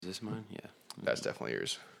Is this mine? Yeah. That's definitely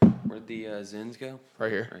yours. Where'd the Zins go?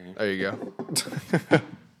 Right here. Right here. There you go.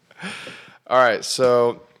 All right,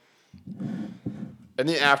 so in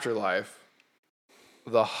the afterlife,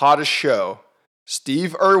 the hottest show,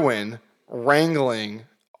 Steve Irwin wrangling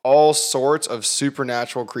all sorts of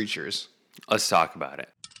supernatural creatures. Let's talk about it.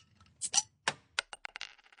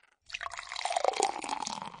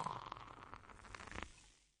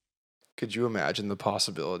 Could you imagine the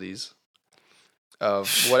possibilities of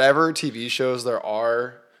whatever TV shows there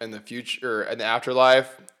are in the future, in the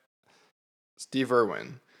afterlife? Steve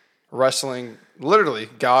Irwin wrestling literally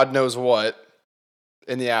God knows what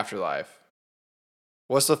in the afterlife.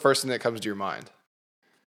 What's the first thing that comes to your mind?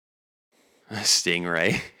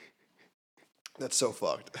 Stingray. That's so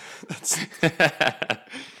fucked.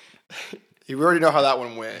 You already know how that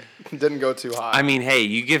one went. Didn't go too high. I mean, hey,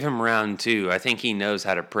 you give him round 2. I think he knows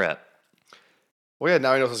how to prep. Well, yeah,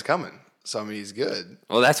 now he knows what's coming. So, I mean, he's good.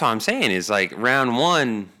 Well, that's what I'm saying is like round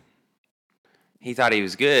 1, he thought he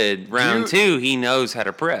was good. Round 2, he knows how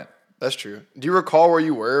to prep. That's true. Do you recall where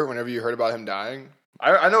you were whenever you heard about him dying?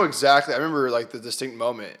 I know exactly. I remember like the distinct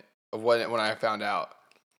moment of when I found out.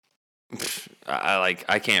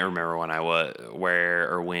 I can't remember when I was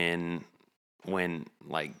where or when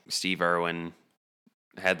like Steve Irwin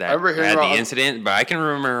had the incident, but I can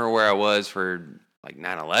remember where I was for like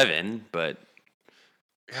 9/11. But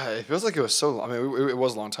yeah, it feels like it was so. I mean, it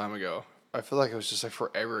was a long time ago. I feel like it was just like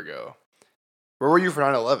forever ago. Where were you for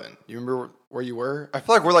 9/11? You remember where you were? I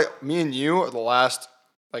feel like we're like me and you are the last.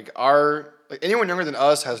 Like anyone younger than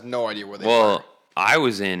us has no idea where they were. Well, I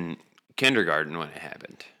was in kindergarten when it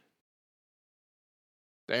happened.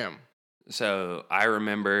 Damn. So I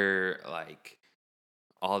remember like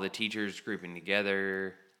all the teachers grouping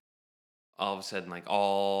together. All of a sudden,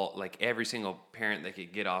 like every single parent that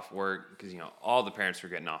could get off work, because all the parents were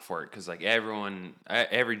getting off work because like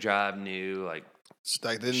every job knew like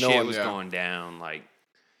shit was going down. Like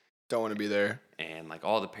don't want to be there. And like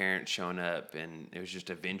all the parents showing up, and it was just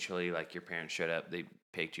eventually like your parents showed up, they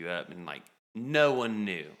picked you up, and like no one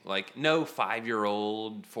knew. Like no 4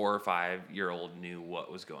 or 5-year-old knew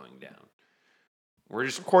what was going down.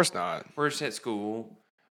 Of course not. We're just at school.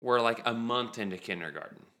 We're like a month into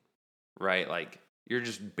kindergarten, right? Like you're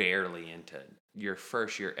just barely into your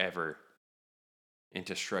first year ever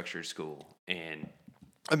into structured school. And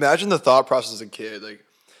imagine the thought process as a kid, like,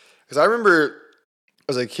 because I remember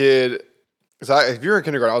as a kid. If you were in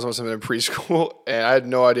kindergarten, I was in preschool, and I had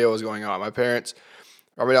no idea what was going on. My parents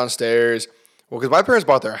brought me downstairs. Well, because my parents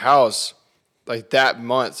bought their house like that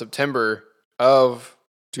month, September of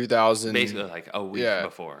 2000. Basically, like a week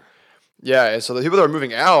before. Yeah, and so the people that were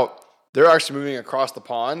moving out, they're actually moving across the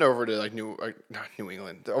pond over to like not New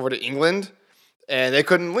England, over to England, and they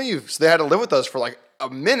couldn't leave, so they had to live with us for like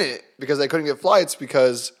a minute because they couldn't get flights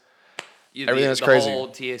because everything was crazy. The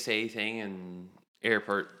whole TSA thing and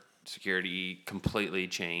airport security completely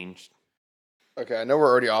changed. Okay, I know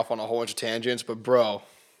we're already off on a whole bunch of tangents, but bro,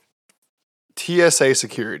 TSA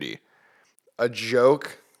security, a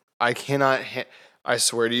joke. I cannot. I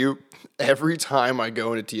swear to you, every time I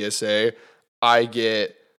go into TSA, I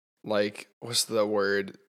get like, what's the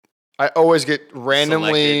word? I always get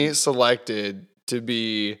randomly selected to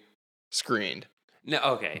be screened. No,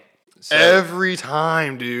 okay. So, every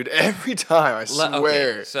time, dude. Every time, I swear.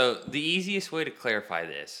 Okay, so the easiest way to clarify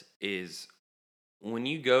this is when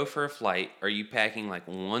you go for a flight, are you packing like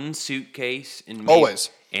one suitcase always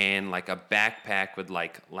and like a backpack with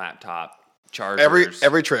like laptop chargers?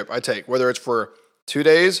 Every trip I take, whether it's for 2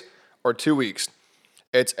 days or 2 weeks,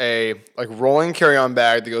 it's a like rolling carry-on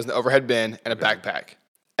bag that goes in the overhead bin and a backpack.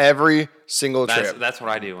 Every single trip. That's what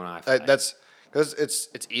I do when I fly. That's because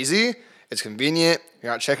it's easy. It's convenient.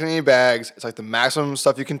 You're not checking any bags. It's like the maximum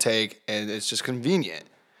stuff you can take, and it's just convenient.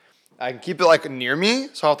 I can keep it like near me,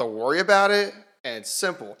 so I don't have to worry about it, and it's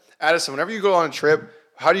simple. Addison, whenever you go on a trip,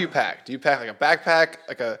 how do you pack? Do you pack like a backpack,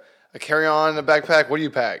 like a carry-on, a backpack? What do you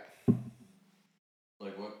pack?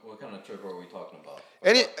 Like what kind of trip are we talking about?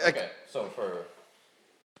 Okay, so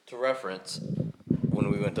to reference, when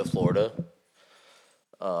we went to Florida,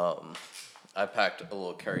 I packed a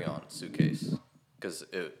little carry-on suitcase because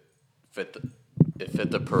it fit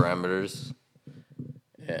the parameters,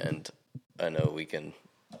 and I know we can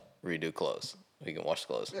redo clothes. We can wash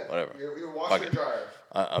clothes, whatever. You wash your dryer.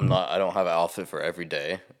 I don't have an outfit for every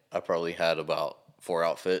day. I probably had about 4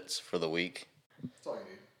 outfits for the week. That's all you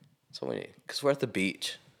need. That's all we need, because we're at the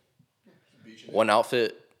beach. One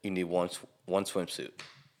outfit, you need one swimsuit.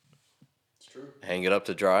 It's true. Hang it up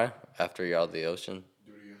to dry after you're out of the ocean.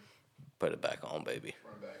 Do it again. Put it back on, baby.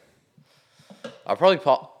 Run back.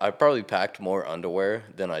 I probably packed more underwear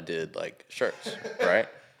than I did like shirts, right?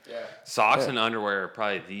 Socks and underwear are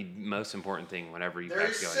probably the most important thing whenever you They're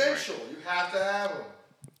pack to go anywhere. essential. You have to have them.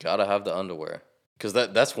 Gotta have the underwear. Because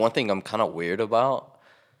that's one thing I'm kind of weird about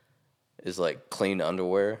is, like, clean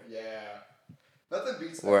underwear. Yeah. Nothing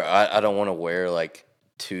beats that. Where I don't want to wear, like,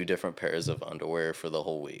 2 different pairs of underwear for the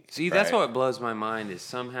whole week. See, that's what blows my mind is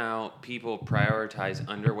somehow people prioritize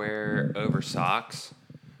underwear over socks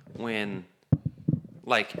when,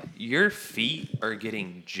 like, your feet are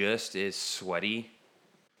getting just as sweaty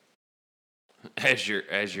as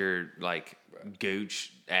your like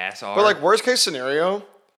gooch ass are. But like worst case scenario,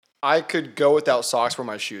 I could go without socks for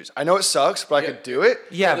my shoes. I know it sucks, but I could do it.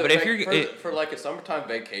 yeah, but if you're for like a summertime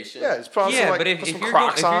vacation, Yeah, it's probably yeah, like, but put some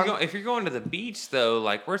Crocs on. if you're going to the beach though,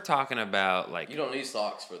 like we're talking about like you don't need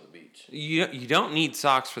socks for the beach. you don't need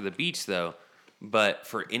socks for the beach though, but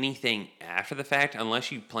for anything after the fact,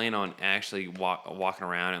 unless you plan on actually walking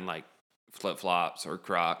around in like flip flops or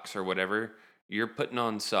Crocs or whatever, you're putting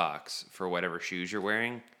on socks for whatever shoes you're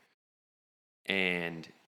wearing, and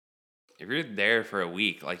if you're there for a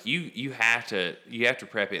week, like you have to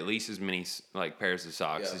prep at least as many like pairs of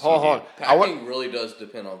socks as you Hold do. on. Packing really does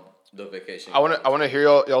depend on the vacation. I want to hear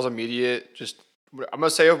y'all's immediate. Just I'm gonna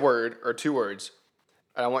say a word or 2 words,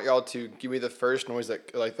 and I want y'all to give me the first noise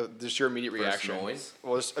that like just your immediate reaction. Noise?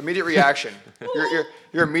 Well, just immediate reaction.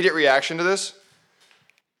 your immediate reaction to this.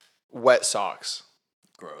 Wet socks.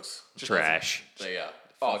 Gross. Trash. So yeah,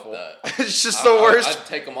 Awful. fuck that. It's just the worst. I'd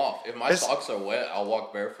take them off. If my socks are wet, I'll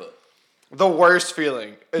walk barefoot. The worst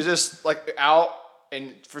feeling is just like out,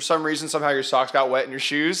 and for some reason, somehow your socks got wet in your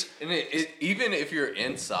shoes. And even if you're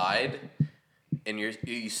inside and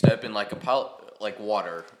you step in like a pile like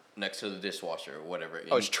water next to the dishwasher or whatever.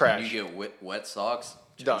 Oh, it's trash. And you get wet socks.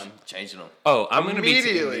 Changing them. Oh, I'm gonna be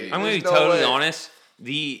Immediately. There's no totally way. honest.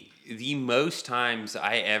 The most times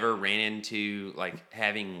I ever ran into like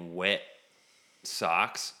having wet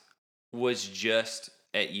socks was just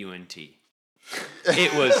at UNT.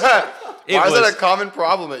 It was. Why is that a common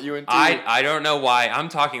problem at UNT? I don't know why. I'm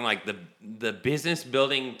talking like the business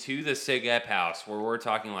building to the SIG-EP house, where we're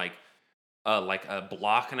talking like a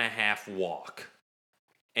block and a half walk,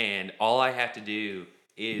 and all I have to do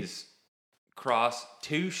is cross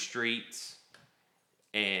 2 streets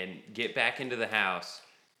and get back into the house.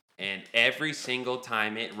 And every single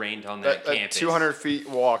time it rained on that campus, 200 feet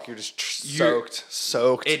walk, you're just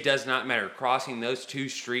soaked. It does not matter. Crossing those 2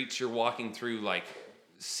 streets, you're walking through like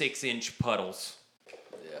 6-inch puddles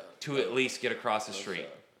to at least get across the street.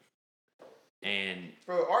 And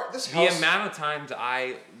Bro, the amount of times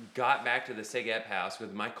I got back to the SIG-EP house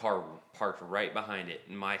with my car parked right behind it,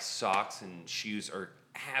 and my socks and shoes are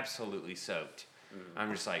absolutely soaked.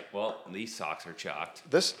 I'm just like, well, these socks are chalked.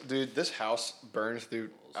 This house burns through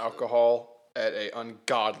alcohol at a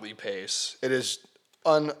ungodly pace. It is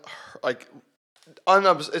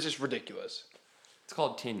it's just ridiculous. It's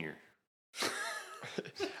called tenure.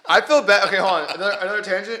 I feel bad. Okay, hold on. Another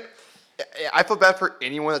tangent. I feel bad for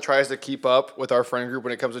anyone that tries to keep up with our friend group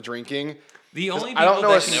when it comes to drinking. The only I don't people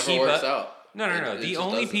know that if can never keep works up. out. No. It The just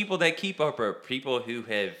only doesn't. people that keep up are people who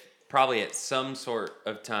have probably at some sort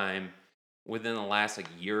of time within the last like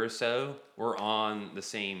year or so were on the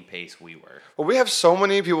same pace we were. Well, we have so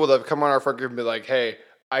many people that have come on our friend group and be like, "Hey,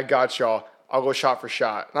 I got y'all. I'll go shot for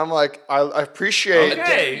shot." And I'm like, I appreciate.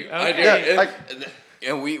 Okay. I Okay. dare you. Yeah, like-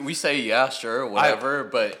 And we say, yeah, sure, whatever,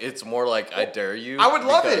 but it's more like, I dare you. I would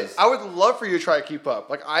love it. because- I would love for you to try to keep up.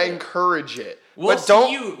 Like I encourage it. We'll but don't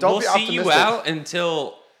see you. don't We'll be see optimistic. you out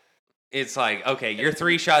until it's like, okay, you're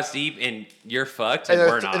 3 shots deep and you're fucked, and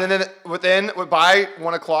we're not. And then by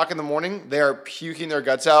 1 o'clock in the morning, they are puking their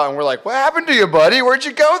guts out, and we're like, "What happened to you, buddy? Where'd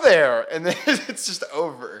you go there?" And then it's just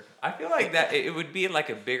over. I feel like that it would be like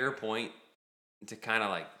a bigger point to kind of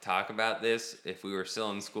like talk about this if we were still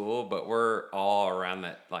in school, but we're all around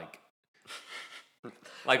that like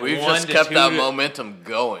We've 1 just to kept 2 that to- momentum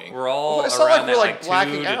going. We're all Well, it's not around like we're, that like, 2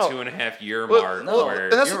 blacking to out. 2.5 year Well, mark. no, where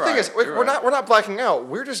And that's the You're thing right, is, you're we're right. not blacking out.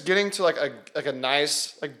 We're just getting to like a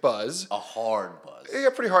nice like buzz. A hard buzz. Yeah,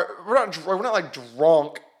 pretty hard. We're not like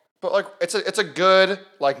drunk, but like it's a good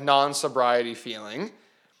like non-sobriety feeling.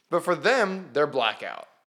 But for them, they're blackout,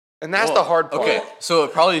 and that's the hard part. Okay, so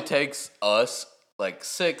it probably takes us like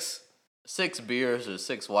six beers or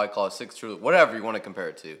 6 White Claws, 6 Truly, whatever you want to compare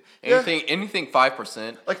it to. Anything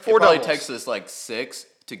 5%. Like 4 it probably doubles. takes us like 6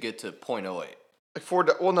 to get to 0.08.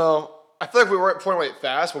 Like well, no, I feel like we were at 0.08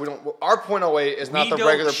 fast, but we don't. Our 0.08 is not the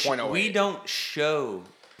regular 0.08. We don't show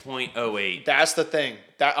 0.08. That's the thing.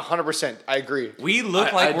 That 100%. I agree. We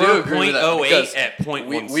look I like do we're agree with that, 0.08 because at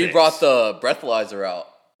 0.16. We brought the breathalyzer out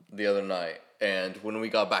the other night, and when we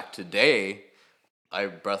got back today, I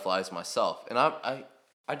breathalyzed myself, and I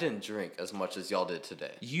I didn't drink as much as y'all did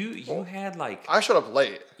today. You had like I showed up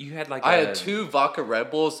late. you had like I had 2 vodka Red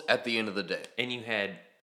Bulls at the end of the day. and you had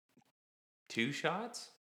 2 shots.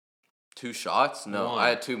 2 shots? No, One. I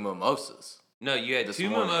had 2 mimosas. No, you had This 2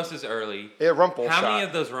 morning. mimosas early. Yeah, Rumpel How shot. many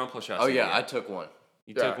of those Rumpel shots? Oh did you yeah, get? I took one.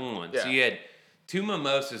 You Yeah, took one. yeah. So you had 2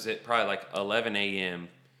 mimosas at probably like 11 a.m.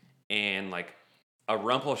 and like a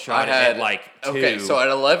Rumpel shot at like 2. Okay, so at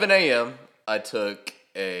 11 a.m. I took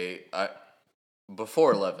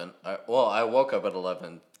before 11. I woke up at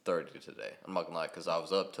 11:30 today. I'm not gonna lie, because I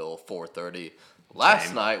was up till 4:30 last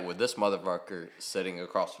Same. night with this motherfucker sitting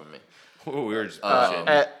across from me. we were just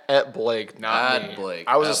bullshitting. At Blake, not At me. Blake,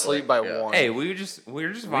 I was at asleep Blake, by yeah. 1. Hey, we were just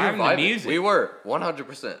vibing, We were to music. We were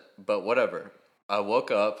 100%, but whatever. I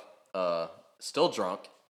woke up still drunk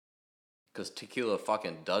because tequila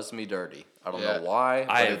fucking does me dirty. I don't know why.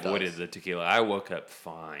 I but it avoided does. the tequila. I woke up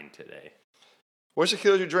fine today. Which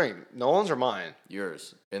tequila did you drink? Nolan's or mine?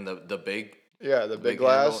 Yours in the big. Yeah, the big Big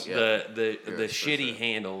glass. handle, yeah. The Yours, for shitty sure.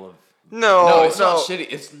 handle of No, it's not shitty.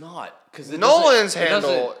 It's not because Nolan's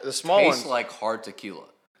handle, the small tastes one. like hard tequila.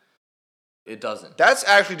 It doesn't. That's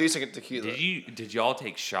actually decent tequila. Did y'all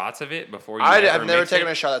take shots of it before you I've never mixed taken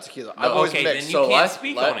it? a shot at tequila. I've always okay, mixed. then you can't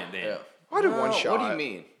speak on it then. Yeah. I did one What do shot. you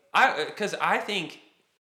mean? Because I think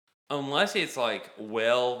unless it's like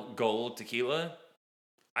gold tequila,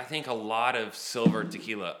 I think a lot of silver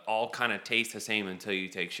tequila all kind of taste the same until you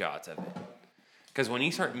take shots of it. Because when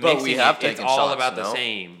you start But we mixing have it, it's taken all shots, about the no?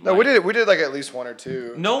 same. No, Like, we did like at least 1 or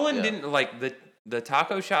 2. Nolan Yeah. didn't like the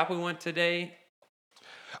taco shop we went today.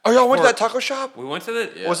 Oh, y'all went to that taco shop? We went to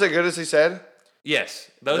the Yeah. Was it good as he said? yes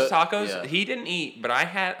those tacos. yeah. He didn't eat, but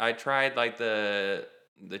I tried like the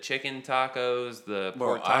chicken tacos, the Bro,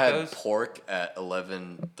 pork tacos. I had pork at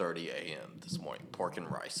 11:30 a.m. this morning. Pork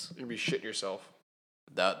and rice. You're gonna be shitting yourself.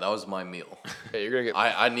 That was my meal. Hey, you're gonna get.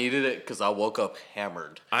 I needed it because I woke up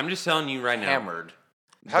hammered. I'm just telling you right now. Hammered.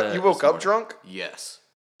 You woke this up morning. drunk? Yes.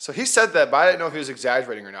 So he said that, but I didn't know if he was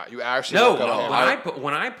exaggerating or not. You actually No, woke up no. hammered.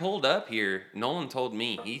 When I pulled up here, Nolan told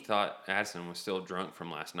me he thought Addison was still drunk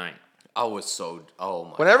from last night. I was so. Oh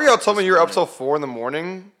my. Whenever God, y'all told me this you were up morning. till 4 in the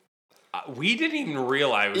morning, We didn't even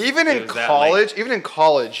realize. even it in was that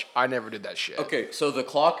college, I never did that shit. Okay, so the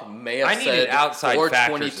clock may have I needed said outside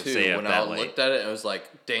factors to 4:22 stay up when that I late. looked at it and I was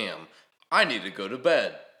like, "Damn, I need to go to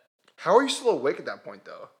bed." How are you still awake at that point,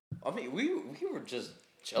 though? I mean, we were just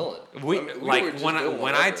chilling. We I mean, like were just when doing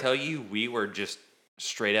when I whatever. tell you we were just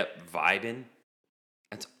straight up vibing.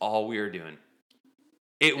 That's all we were doing.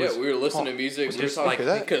 It was we were listening to music. We were just talking- like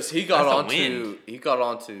that- because he that's got the wind.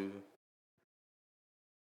 onto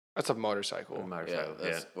That's a motorcycle. yeah, motorcycle.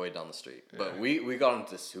 that's way down the street. But we got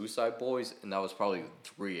into Suicide Boys, and that was probably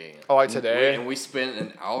 3 a.m. Oh, like today? And we spent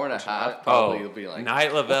an hour and a half probably being like,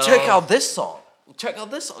 Night Lavelle. "Well, check out this song. Check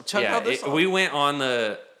out this song. Check out this song." we went on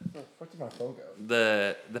the Where did my phone go?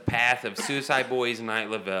 the path of Suicide Boys, Night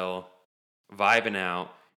Lavelle, vibing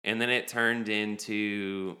out, and then it turned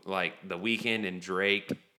into like The Weeknd and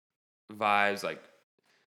Drake vibes. Like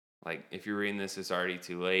if you're reading this, it's already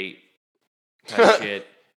too late. Type shit.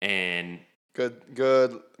 And Good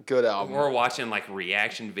album. we're watching like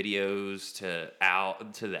reaction videos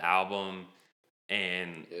to the album,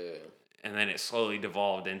 and then it slowly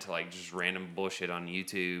devolved into like just random bullshit on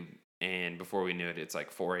YouTube. And before we knew it, it's like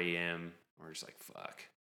 4 a.m. We're just like, fuck.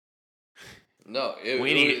 No,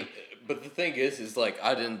 but the thing is like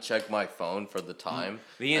I didn't check my phone for the time.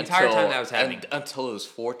 The entire time that was happening. until it was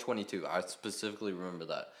 4:22. I specifically remember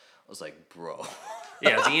that. I was like, bro.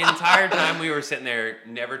 Yeah, the entire time we were sitting there,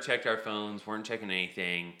 never checked our phones, weren't checking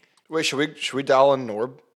anything. Wait, should we dial in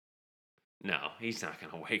Norb? No, he's not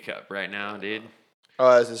gonna wake up right now, dude.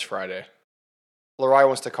 Oh, this is Friday. Lariah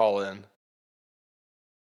wants to call in.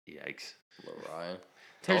 Yikes. Ryan.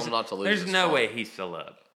 Tell him not to lose There's his no phone. way he's still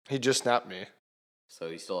up. He just snapped me. So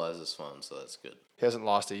he still has his phone, so that's good. He hasn't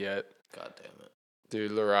lost it yet. God damn it.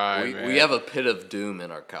 Dude, Lariah, We have a pit of doom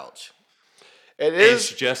in our couch. It It's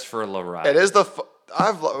is. just for Lariah. It is the.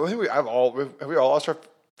 Have we all lost our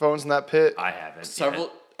phones in that pit? I haven't.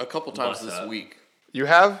 A couple times Bust this up. week. You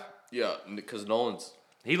have? Yeah, because Nolan's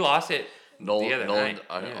He lost it the other Nolan. night.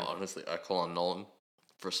 I honestly call on Nolan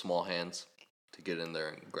for small hands to get in there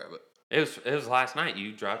and grab it. It was last night.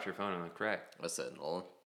 You dropped your phone on the crack. I said Nolan.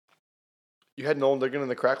 You had Nolan digging in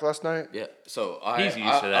the crack last night? Yeah. So He's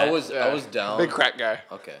used to that. I was down. Big crack guy.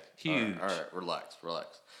 Okay. Huge. All right. Relax.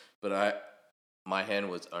 But my hand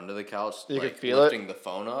was under the couch, You could like feel it? lifting the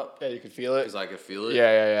phone up Yeah, you could feel it. because I could feel it.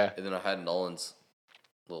 Yeah. And then I had Nolan's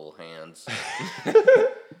little hands.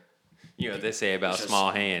 You know what they say about Just-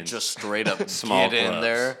 small hands. Just straight up Small get in gloves.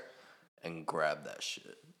 there and grab that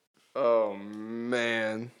shit. Oh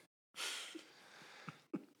man.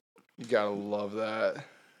 You gotta love that.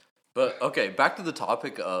 But okay, back to the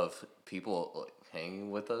topic of people like, hanging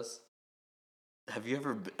with us. Have you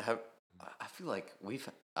ever I feel like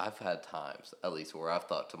I've had times at least where I've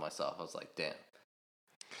thought to myself, I was like, damn.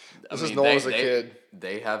 This is Nolan as a kid.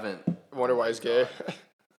 They haven't. I wonder why he's gay.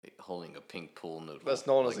 Holding a pink pool noodle. That's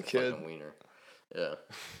Nolan like as a kid. Fucking wiener. Yeah.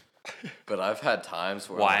 But I've had times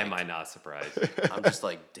where Why am I not surprised? I'm just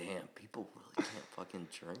like, damn, people really can't fucking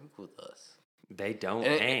drink with us. They don't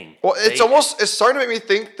And hang. Well, it's starting to make me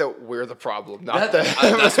think that we're the problem, not them.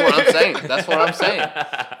 That's what I'm saying. That's what I'm saying.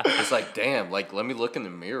 It's like, damn, like, let me look in the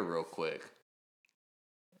mirror real quick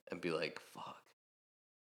and be like, fuck.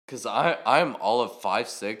 Because I'm all of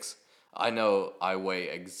 5'6". I know I weigh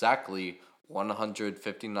exactly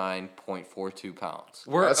 159.42 pounds.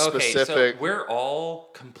 That's specific. So we're all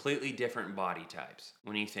completely different body types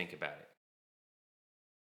when you think about it.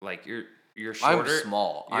 Like you're shorter. I'm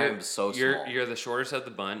small. I am so small. You're the shortest of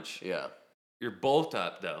the bunch. Yeah. You're bulked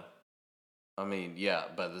up though. I mean, yeah,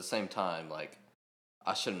 but at the same time, like,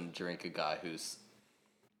 I shouldn't drink a guy who's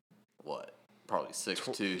what? Probably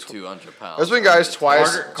 6'2", 200 pounds. There's been guys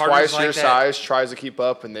twice Carter's your like size tries to keep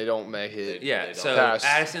up and they don't make it. Yeah, so pass.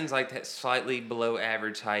 Addison's like that slightly below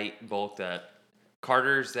average height, bulked up.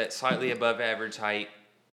 Carter's that slightly above average height,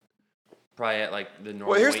 probably at like the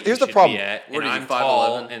normal weight here's you the should problem. be at. What And are you, I'm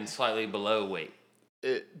tall 5'11"? and slightly below weight.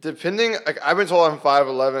 Depending, like I've been told I'm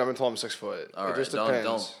 5'11", I've been told I'm 6 foot. All it right, just depends.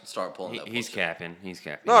 don't start pulling that. He's bullshit. capping. He's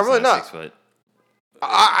capping. No, I'm really not. 6 foot.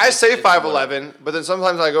 I say It's 5'11", but then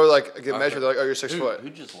sometimes I go like get measured. They're like, oh, you're 6 foot. Who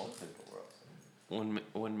just loves people, bro?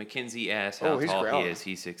 When Mackenzie asks how he's tall growling. he is,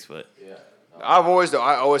 he's 6 foot. Yeah. I always say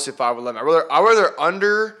 5'11". I rather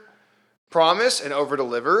under promise and over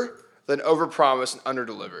deliver than over promise and under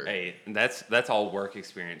deliver. Hey, that's all work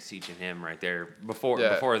experience teaching him right there. Before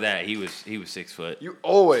that, he was 6 foot. You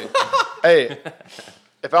always, hey,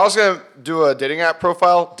 if I was gonna do a dating app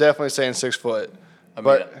profile, definitely saying 6 foot.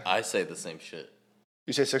 But I say the same shit.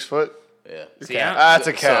 You say 6 foot? Yeah. See, That's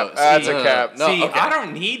a cap. That's a cap. No, See, okay. I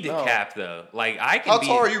don't need the cap though. Like I can How be.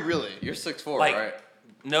 tall are you really? You're 6'4", Like, right?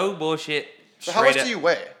 no bullshit. So how much straight do you up-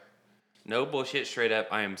 weigh? No bullshit. Straight up,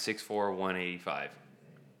 I am 6'4", 185.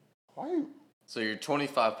 Why are you? So you're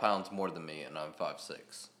 25 pounds more than me, and I'm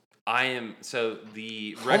 5'6". I am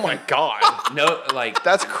the. Oh my god, No, like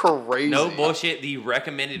that's crazy. no bullshit. The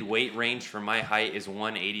recommended weight range for my height is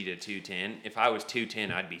 180 to 210. If I was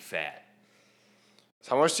 210, I'd be fat.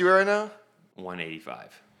 How much do you weigh right now?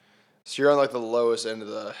 185. So you're on like the lowest end of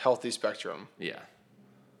the healthy spectrum. Yeah.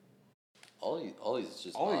 Ollie's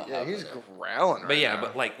just. Yeah, he's growling. But yeah,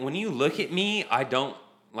 but like when you look at me, I don't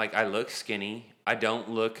like. I look skinny. I don't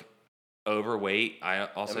look overweight. I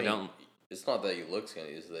also don't. It's not that you look skinny;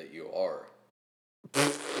 it's that you are.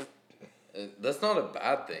 That's not a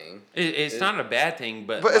bad thing. It's not a bad thing,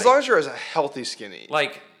 but as long as you're as a healthy skinny.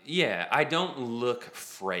 like, yeah, I don't look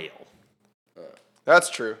frail. That's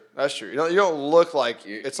true. That's true. You don't look like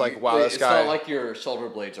it's like wow, this guy. It's not like your shoulder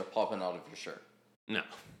blades are popping out of your shirt. No.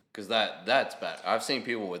 Because that's bad. I've seen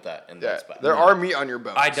people with that, and that's bad. There are meat on your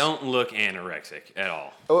bones. I don't look anorexic at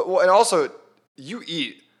all. Well, and also you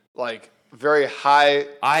eat like very high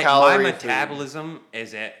My calorie metabolism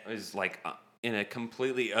is like in a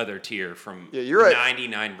completely other tier from you're at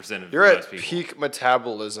 99% of You're most at people. peak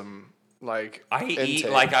metabolism. Like I eat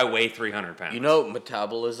intake. like I weigh 300 pounds. You know,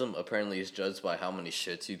 metabolism apparently is judged by how many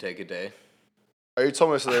shits you take a day. Oh, you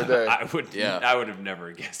told me this the other day. I would have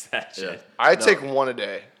never guessed that shit. Yeah. I take one a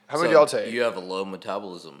day. How many do y'all take? You have a low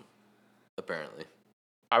metabolism, apparently.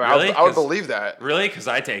 I mean, Really? I would believe that. Really? Because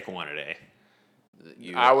I take one a day.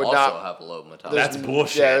 You I would also not- have a low metabolism. That's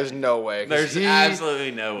bullshit. Yeah, there's no way. 'Cause There's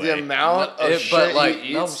absolutely no way. The amount of shit but like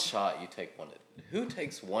he no eats. shot, you take one. Who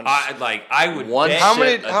takes one? I would One bet, How shit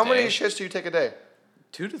many a how many day? shits do you take a day?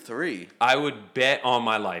 2 to 3. I would bet on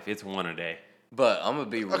my life it's one a day. But I'm gonna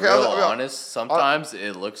be real I'll- honest. Sometimes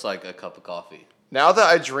it looks like a cup of coffee. Now that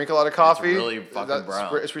I drink a lot of coffee, really fucking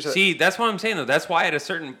brown. It's pretty- See, that's what I'm saying though. That's why at a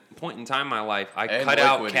certain point in time in my life I And cut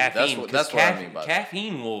out liquidy. caffeine. That's what I mean by that.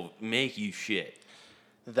 caffeine will make you shit.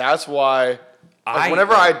 That's why.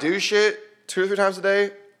 Whenever I do shit 2 or 3 times a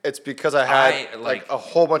day, it's because I had like a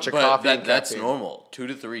whole bunch of But coffee. and that's caffeine. normal. 2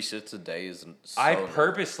 to 3 shits a day is so I normal.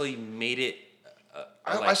 purposely made it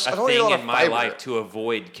I a don't eat a thing lot of in my fiber. life to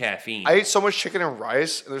avoid caffeine. I eat so much chicken and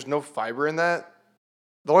rice, and there's no fiber in that.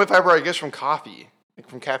 The only fiber I get is from coffee, like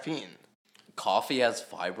from caffeine. Coffee has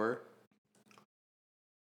fiber.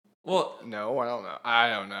 well, No, I don't know. I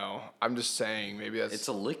don't know. I'm just saying maybe that's. It's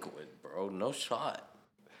a liquid, bro. No shot.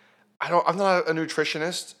 I'm not a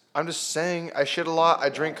nutritionist. I'm just saying I shit a lot. I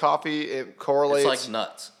drink coffee. It correlates. It's like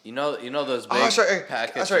nuts. You know those big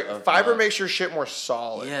packets. That's right. of Fiber nuts? makes your shit more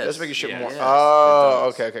solid. Yes. It does make your shit Yes. more. Yes,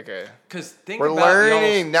 Oh, it does. okay. Because think We're about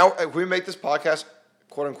learning now. If we make this podcast,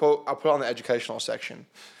 quote unquote, I'll put it on the educational section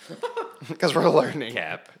because we're learning.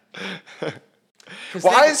 Cap.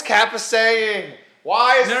 Why is Cap a saying?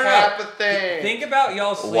 Why is Cap a thing? Think about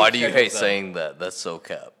y'all's sleep Why do you hate schedules, though. saying that? That's so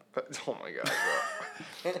cap. Oh my god,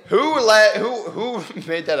 bro. who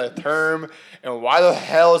made that a term, and why the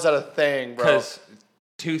hell is that a thing, bro? Because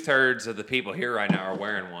 2/3 of the people here right now are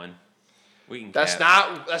wearing one. We can. That's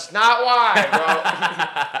cap. not why,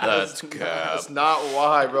 bro. That's cap. That's not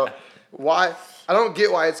why, bro. Why? I don't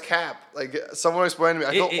get why it's Cap. Like someone explained to me.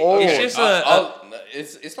 I feel old. It's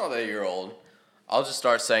just It's not that you're old. I'll just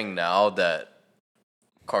start saying now that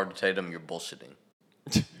Carter Tatum, you're bullshitting.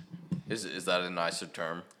 Is that a nicer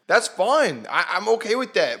term? That's fine. I'm okay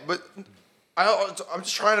with that. But I'm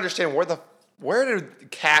just trying to understand where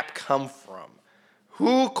did Cap come from?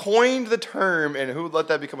 Who coined the term and who let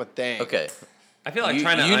that become a thing? Okay. I feel like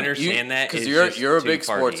trying to understand that because is you're a too big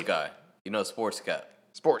far sports deep. guy. You know sports cap,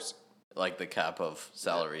 Sports. like the cap of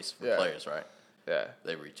salaries for Yeah. players, right? Yeah.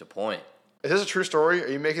 They reach a point. Is this a true story? Are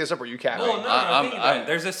you making this up or are you capping? Well, no, think about it.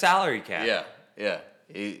 There's a salary cap. Yeah.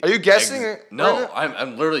 Are you guessing it No, right now?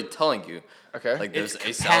 I'm literally telling you. Okay. Like there's It's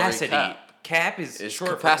a salary capacity. cap. Cap is It's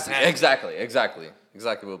short capacity. for capacity.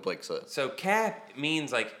 Exactly what Blake said. So cap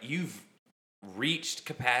means like you've reached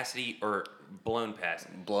capacity or blown past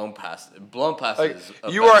it. Blown past Like is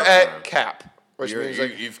a you are better at term. cap, which means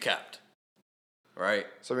like you've capped, right?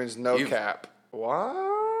 so it means no you've- cap.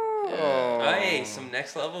 Wow. Hey, some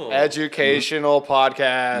next level. Educational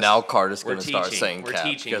podcast. Now Carter's We're gonna teaching. start saying We're cap.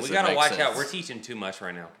 teaching. because We it gotta makes watch sense. out. We're teaching too much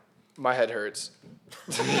right now. My head hurts.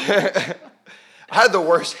 I had the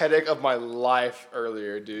worst headache of my life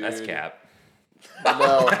earlier, dude. That's cap.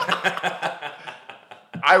 No.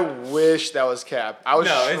 I wish that was cap. I was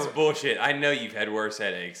No, sure- it's bullshit. I know you've had worse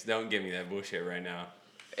headaches. Don't give me that bullshit right now.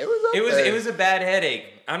 It was up It there. was a bad headache.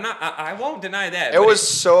 I won't deny that. It but was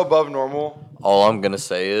so above normal. All I'm gonna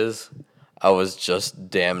say is, I was just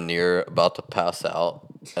damn near about to pass out,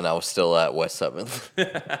 and I was still at West 7th,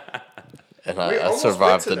 and We I almost survived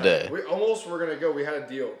went the tonight. day. We almost were gonna go. We had a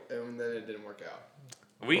deal, and then it didn't work out.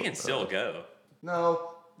 we can still go.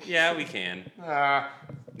 No. Yeah, we can.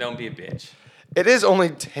 Don't be a bitch. It is only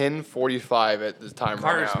 10:45 at this time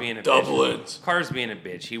Carter's right now. being a Dublin's. bitch. Carter's being a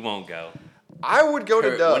bitch. He won't go. I would go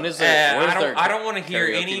to Dub. When is there? When is there I don't want to hear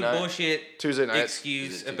karaoke any night? bullshit Tuesday night.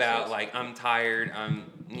 excuse Is it about Tuesdays? like I'm tired.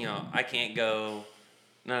 I can't go.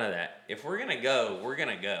 None of that. If we're gonna go, we're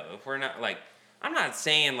gonna go. If we're not, like, I'm not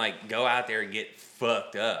saying like go out there and get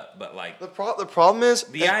fucked up, but like The problem is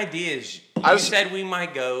the idea is I you just- said we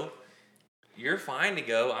might go. You're fine to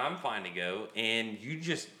go. I'm fine to go, and you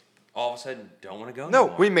just all of a sudden don't want to go. No,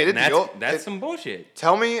 anymore. we made a And that's, deal. That's some bullshit.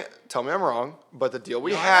 tell me I'm wrong, but the deal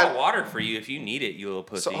we I got had. water for you if you need it, you little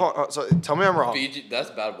pussy. So tell me I'm wrong. Fiji,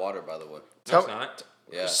 that's bad water, by the way. No, Tell- it's not.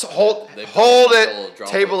 Yeah. So hold They hold put a little it. drop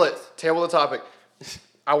Table like it. Table the topic.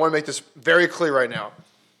 I want to make this very clear right now.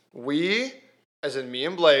 We, as in me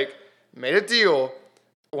and Blake, made a deal.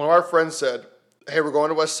 One of our friends said, "Hey, we're going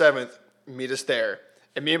to West 7th. Meet us there."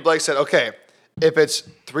 And me and Blake said, "Okay, if it's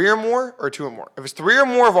 3 or more or 2 or more. If it's 3 or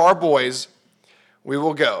more of our boys, we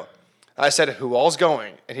will go." I said, "Who all's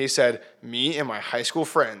going?" And he said, "Me and my high school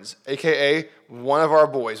friends, aka one of our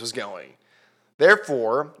boys was going."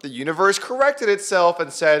 Therefore, the universe corrected itself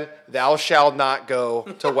and said, "Thou shalt not go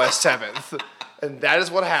to West 7th." And that is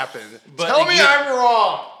what happened. But Tell the me u- I'm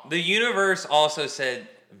wrong. The universe also said,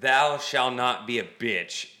 "Thou shalt not be a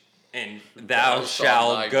bitch, and thou Thou shalt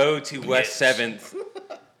shalt not go to West 7th."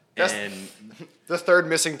 That's- And The third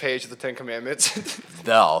missing page of the 10 Commandments.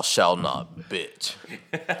 Thou shalt not bitch.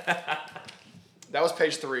 That was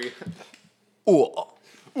page 3. Ooh.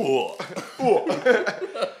 I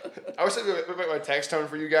was thinking about my text tone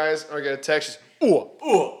for you guys. Or I get a text. Ooh.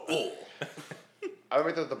 I would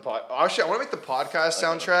make the pod. Actually, I want to make the podcast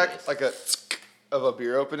soundtrack like a of a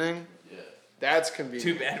beer opening. Yeah. That's convenient.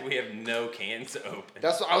 too bad we have no cans open.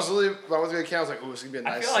 That's what I was literally. When I was gonna count, I was like, "Ooh, this is gonna be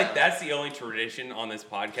a I nice." feel like sound. that's the only tradition on this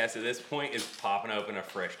podcast at this point is popping open a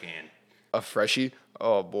fresh can. A freshie.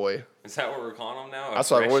 Oh boy, Is that what we're calling them now? A that's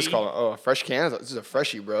what I always freshie? call it. Oh, a fresh can. This is a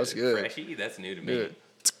freshie, bro. It's good. Freshie? That's new to me. Good.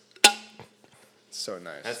 It's so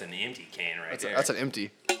nice. That's an empty can right there. That's an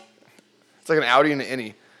empty. It's like an Audi and an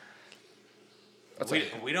innie.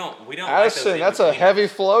 we don't like those Addison, in that's a between. heavy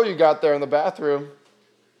flow you got there in the bathroom.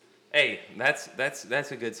 Hey, that's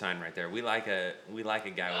a good sign right there. We like a guy with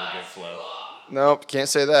a good flow. Nope, can't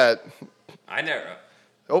say that. I never.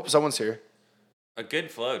 Oh, someone's here. A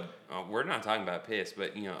good flow. We're not talking about piss,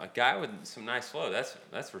 but a guy with some nice flow.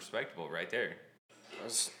 That's respectable right there.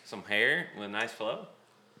 Some hair with a nice flow.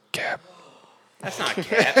 Cap. That's not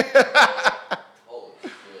cap. Holy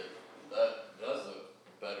shit. That's a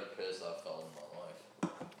better piss I've felt in my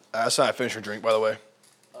life. That's not a finisher drink, by the way.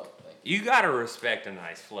 Oh, thank you. You gotta respect a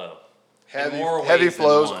nice flow. Heavy, In more heavy ways than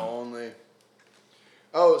flows one. only.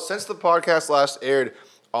 Oh, since the podcast last aired,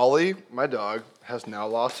 Ollie, my dog, has now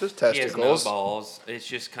lost his He has no testicles. balls. It's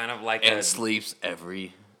just kind of like And sleeps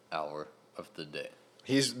every hour of the day.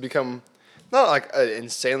 He's become not like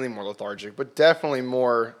insanely more lethargic, but definitely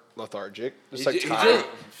more lethargic. Just like tired.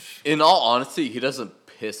 In all honesty, he doesn't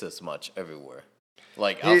piss as much everywhere.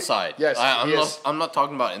 Like outside. Yes, I'm not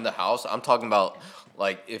talking about in the house. I'm talking about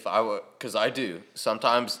like if I were, because I do.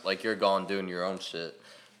 Sometimes like you're gone doing your own shit,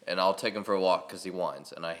 and I'll take him for a walk because he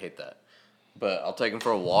whines, and I hate that. But I'll take him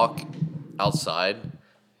for a walk outside,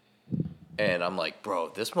 and I'm like, bro,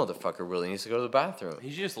 this motherfucker really needs to go to the bathroom.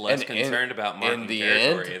 he's just less concerned about marking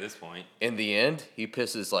territory at this point. In the end, he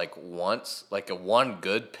pisses like once, like a one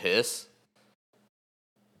good piss,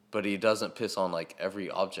 but he doesn't piss on like every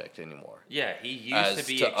object anymore. Yeah, he used As to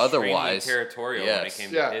be to extremely otherwise, territorial when it yes. came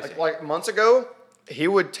to Yeah, pissing. like months ago, he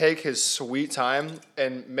would take his sweet time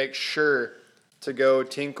and make sure to go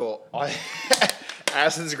tinkle.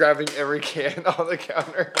 Asin's grabbing every can on the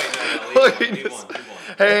counter. Leave one.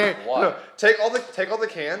 Hey, Why? no, take all the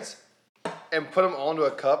cans and put them all into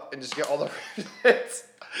a cup and just get all the remnants.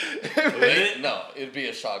 No, it'd be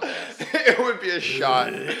a shot glass. It would be a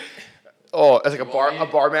shot. Oh, it's like a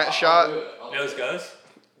bar mat shot. Nose goes.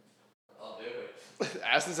 I'll do it.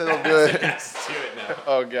 Asin said he'll do it. Let's do it now.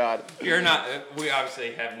 Oh God. You're not. We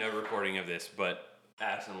obviously have no recording of this, but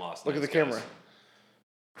Addison lost. Look at the nose goes. camera.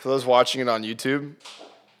 For those watching it on YouTube,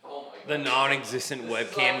 Oh my God. The non-existent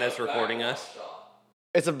webcam that's recording us.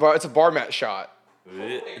 it's a bar mat shot.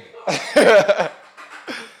 Blech.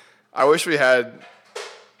 I wish we had.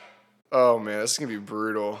 Oh man, this is gonna be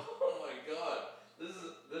brutal. Oh my God.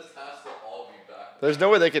 This has to all be back. There's no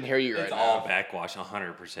way they can hear you right It's now. all backwash,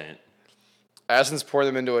 100%. Asin's pouring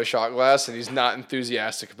them into a shot glass, and he's not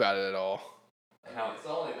enthusiastic about it at all. It's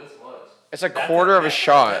only this much. It's a quarter of a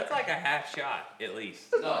shot. That's like a half shot, at least.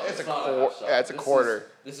 No, It's a not quar- half shot. yeah, it's a quarter.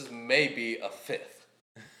 This is maybe a fifth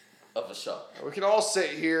of a shot. We can all sit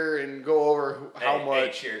here and go over how Hey,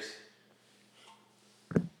 much. cheers.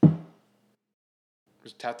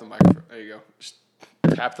 Just tap the microphone. There you go. Just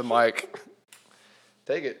tap the mic.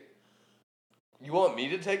 Take it. You want me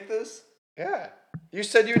to take this? Yeah. You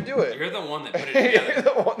said you'd do it. You're the one that put it You're together.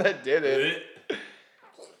 the one that did it. Blech.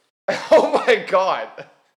 Oh my God.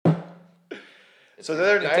 So the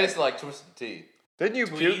other It night, tastes like twisted tea. didn't you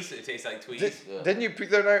puke? Tweez. It tastes like tweez. Yeah. Didn't you puke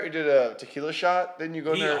the other night? We did a tequila shot. Didn't you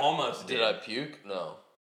go in He there? almost did. Did I puke? No.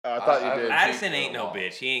 I thought I- you did. I- Addison ain't no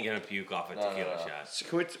bitch. He ain't gonna puke off a No, tequila no. shot. So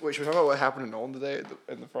should we talk about what happened to Nolan today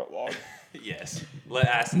in the front log? Yes. Let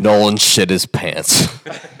Addison. Nolan shit his pants.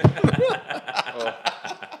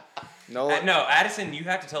 Nolan. No, Addison, you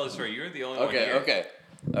have to tell the story. You're the only one here. Okay.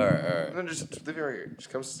 All right. No, just leave it right here.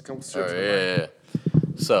 Just come All straight right, to the mic.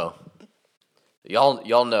 yeah. So,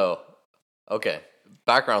 y'all know. Okay,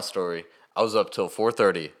 background story. I was up till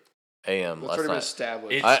 4:30 a.m. That's last already been night.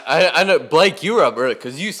 established. I know, Blake, you were up early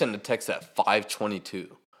because you sent a text at 5:22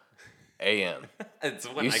 a.m. It's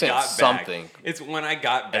when You I sent got something. back. It's when I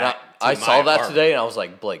got And back. I to my saw that apartment. today, and I was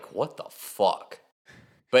like, Blake, what the fuck?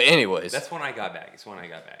 But anyways, That's when I got back. It's when I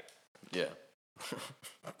got back. yeah,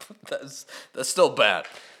 that's still bad.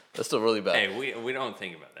 That's still really bad. Hey, we don't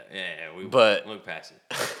think about that. Yeah, we But- look past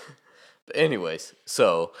it. But anyways,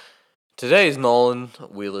 so today is Nolan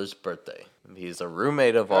Wheeler's birthday. He's a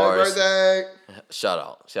roommate of Happy ours. birthday. Shout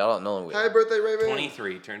out Nolan Wheeler. Happy birthday, Raven.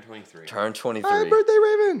 23, turned 23. Turned 23. Happy birthday,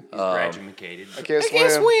 Raven. He's graduated. I can't swim.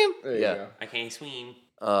 can't swim. There you Yeah. go. I can't swim.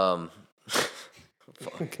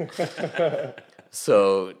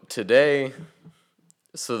 So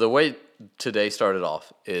the way today started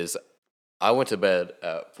off is I went to bed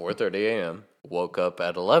at 4:30 a.m. Woke up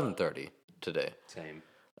at 11:30 today. Same.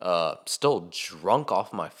 Still drunk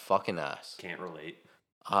off my fucking ass. Can't relate.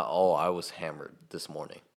 I was hammered this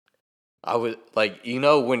morning. I was like,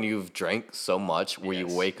 when you've drank so much where you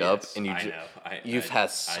Yes, wake up yes, and I know. you've had I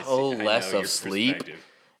so see- I less know of your sleep perspective.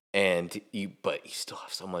 and but you still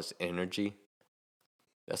have so much energy.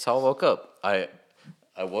 That's how I woke up. I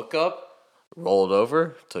woke up, rolled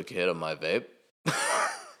over, took a hit of my vape,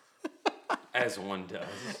 As one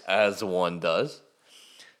does. as one does,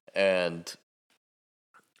 and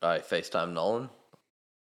I FaceTimed Nolan.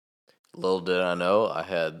 Little did I know I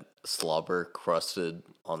had slobber crusted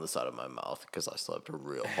on the side of my mouth because I slept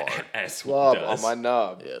real hard. As Slub one on does. my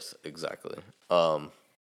nub. Yes, exactly.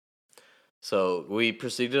 So we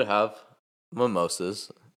proceeded to have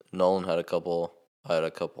mimosas. Nolan had a couple. I had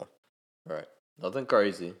a couple. Right. Nothing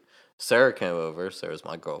crazy. Sarah came over. Sarah's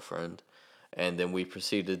my girlfriend. And then we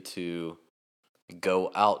proceeded to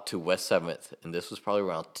go out to West 7th. And this was probably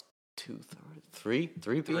around 3 p.m.?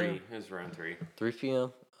 3. It was around 3. 3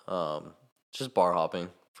 p.m. Just bar hopping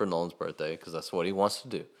for Nolan's birthday because that's what he wants to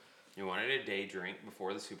do. You wanted a day drink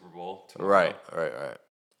before the Super Bowl tomorrow. Right.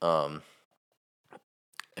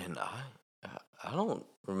 And I don't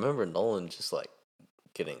remember Nolan just like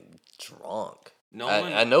getting drunk.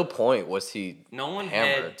 Nolan, At no point was he Nolan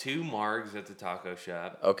hammered. had 2 margs at the taco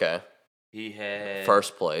shop. Okay. He had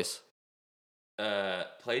First place.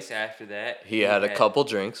 Place after that. He had a couple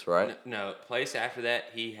drinks, right? No, place after that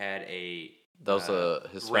he had a That was a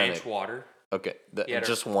Hispanic. ranch water. Okay, He had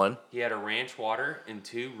just one. He had a ranch water and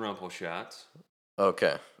 2 rumple shots.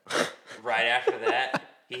 Okay. Right after that,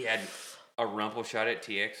 he had a rumple shot at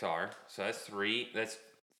TXR. So that's 3. That's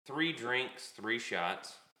 3 drinks, 3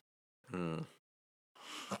 shots. And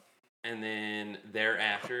then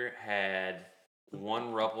thereafter had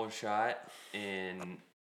 1 rumple shot and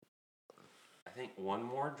I think 1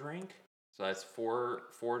 more drink. So that's 4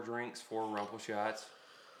 drinks, 4 rumple shots.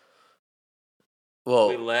 Well,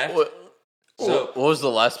 We left. So what was the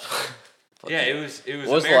last? Yeah, it was. What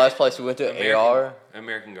was the last place we went to? AR.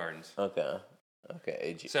 American Gardens. Okay.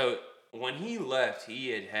 AG. So when he left,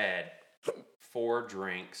 he had 4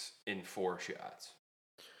 drinks and 4 shots.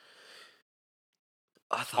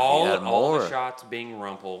 I thought he had more. All the shots being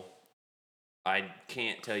rumple. I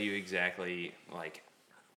can't tell you exactly. Like,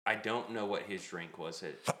 I don't know what his drink was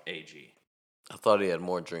at AG. I thought he had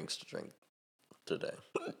more drinks to drink today.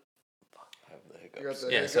 I have the You got hiccups.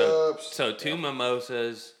 the Yeah, hiccups. so 2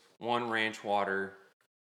 mimosas, 1 ranch water,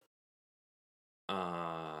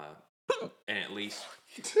 and at least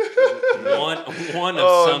one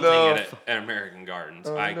of something at American Gardens.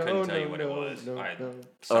 I couldn't tell you what it was. I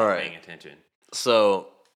stopped paying attention. So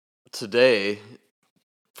today,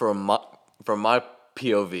 from my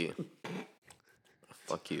POV,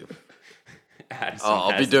 fuck you.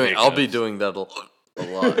 I'll be doing that a lot.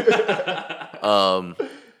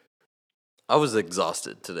 I was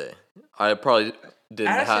exhausted today. I probably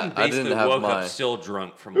didn't have. I didn't have woke up still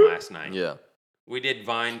drunk from last night. Yeah. We did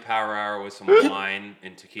Vine Power Hour with some wine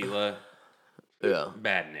and tequila. Yeah.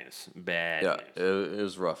 Bad news. Bad Yeah. news. It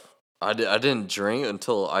was rough. I didn't drink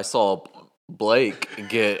until I saw Blake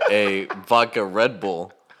get a vodka Red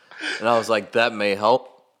Bull, and I was like, that may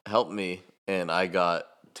help me, and I got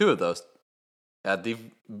 2 of those at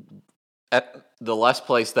the last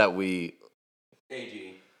place that we.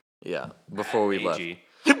 AG. Yeah, before we left. AG.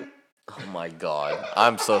 Oh my god.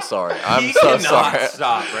 I'm so sorry. I'm He so cannot sorry.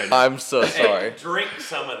 Stop right now. I'm so sorry. Hey, drink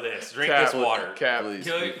some of this. Drink Cap, this water. Cap. Please,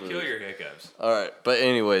 Kill please. your hiccups. All right, but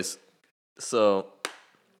anyways, so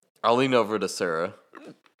I'll lean over to Sarah,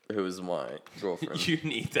 who is my girlfriend. You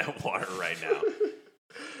need that water right now.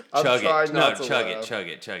 I'm Chug trying it. not No, to chug laugh. it.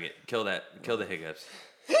 Chug it. Kill the hiccups.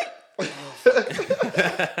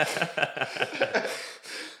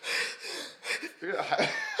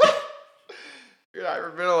 You're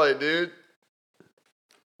hyperventilate, dude.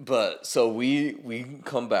 But so we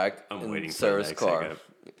come back I'm in waiting for Sarah's the next car. hiccup.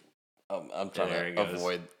 I'm trying there to it goes.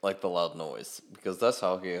 avoid like the loud noise because that's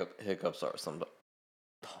how hiccups are sometimes.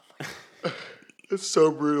 It's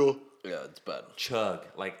so brutal. Yeah, it's bad. Chug.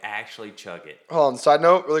 Like, actually chug it. Hold on. Side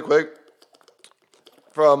note, really quick.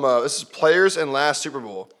 From this is players in last Super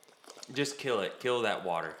Bowl. Just kill it. Kill that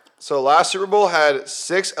water. So last Super Bowl had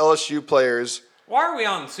 6 LSU players Why are we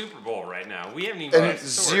on the Super Bowl right now? We haven't even and finished the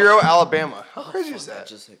story. 0 Alabama. How crazy is that?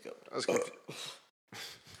 Just hiccup. I was confused.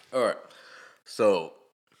 All right, so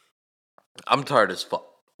I'm tired as fuck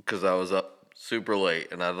because I was up super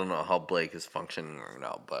late and I don't know how Blake is functioning right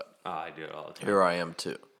now, but Oh, I do it all the time. here I am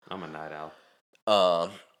too. I'm a night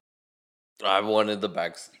owl. I wanted the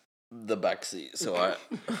back seat, so I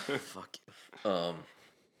fuck you.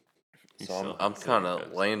 So I'm kind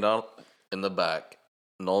of laying down in the back.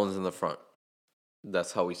 Nolan's in the front.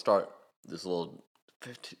 That's how we start this little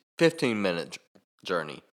 15-minute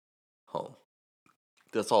journey home.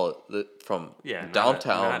 That's all from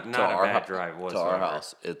downtown not to a our bad drive to whatsoever. our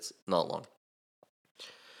house. It's not long.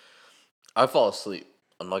 I fall asleep.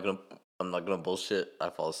 I'm not gonna bullshit.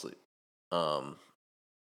 I fall asleep. And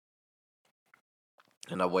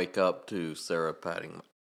I wake up to Sarah patting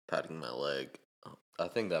my leg. I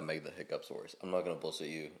think that made the hiccups worse. I'm not gonna bullshit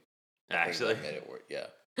you. I think Actually, that made it worse. Yeah.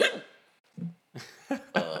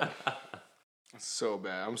 So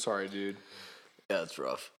bad. I'm sorry, dude. Yeah, it's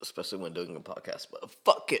rough, especially when doing a podcast. But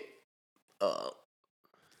fuck it.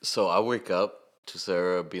 So I wake up to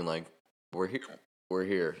Sarah being like, "We're here, we're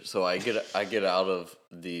here." So I get out of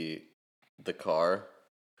the car,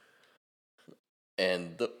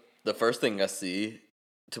 and the first thing I see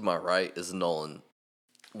to my right is Nolan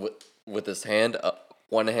with his hand up,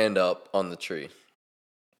 one hand up on the tree,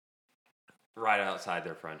 Right outside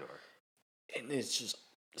their front door. and it's just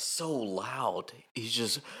so loud. He's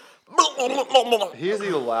just. He is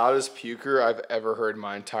the loudest puker I've ever heard in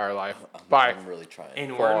my entire life. I'm really trying.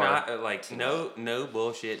 And Far. we're not like no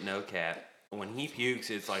bullshit, no cap. When he pukes,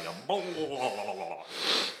 it's like a. Oh,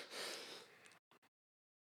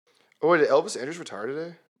 wait, did Elvis Andrews retire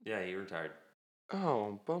today? Yeah, he retired.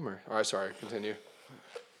 Oh, bummer. All right, sorry. Continue.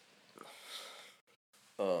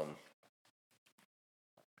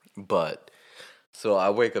 But so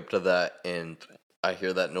I wake up to that and I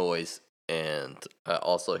hear that noise, and I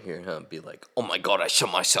also hear him be like, "Oh my god, I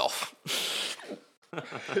shit myself." Can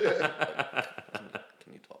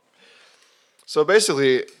you talk? So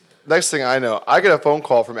basically, next thing I know, I get a phone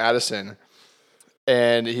call from Addison,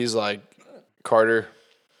 and he's like, "Carter,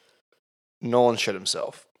 Nolan shit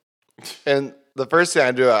himself." And the first thing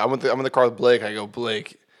I do, I'm in the car with Blake. I go,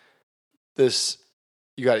 "Blake, this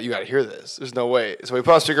you got to hear this. There's no way." So we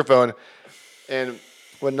put on speakerphone, and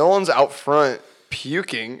when Nolan's out front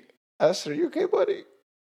puking, I said, "Are you okay, buddy?"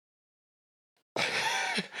 I'm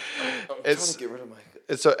trying to get rid of my.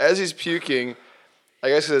 And so as he's puking, I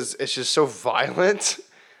guess it's just so violent.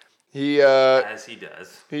 He As he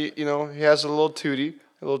does. he has a little tootie,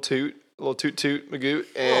 a little toot magoot,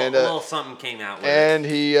 and a little something came out with and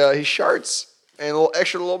he sharts, and a little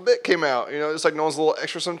extra little bit came out. It's like Nolan's a little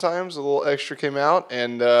extra sometimes. A little extra came out,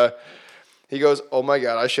 and he goes, "Oh my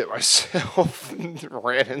god, I shit myself!" and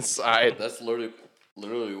ran inside. That's literally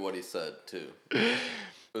what he said too. It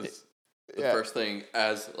was the first thing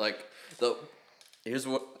as like the here's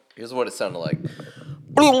what it sounded like.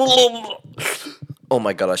 Oh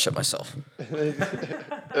my god, I shit myself.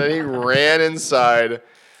 And he ran inside,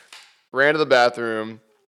 ran to the bathroom,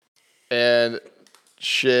 and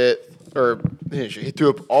shit, or he threw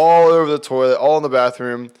up all over the toilet, all in the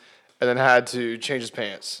bathroom, and then had to change his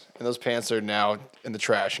pants. And those pants are now in the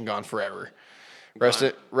trash and gone forever. Rest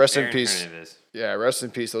in peace. Yeah, rest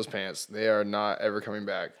in peace, those pants. They are not ever coming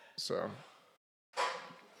back. So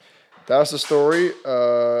that's the story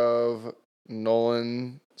of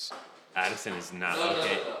Nolan. Addison is not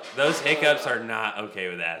okay. Those hiccups are not okay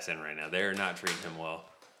with Addison right now. They are not treating him well.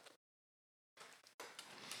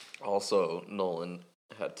 Also, Nolan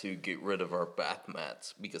had to get rid of our bath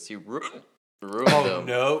mats because he ruined Oh,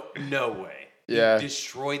 them. no way. Yeah. He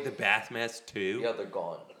destroyed the bath mats too? Yeah, they're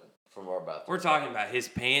gone from our bathroom. We're talking about his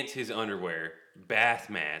pants, his underwear, bath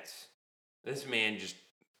mats. This man just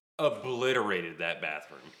obliterated that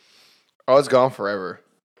bathroom. Oh, it's gone forever.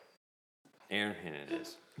 Aaron Hennon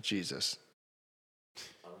is. Jesus.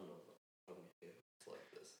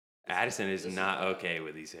 Addison is not okay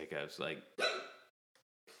with these hiccups. Like,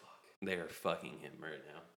 they are fucking him right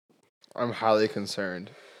now. I'm highly concerned.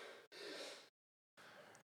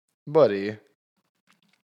 Buddy.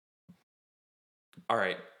 All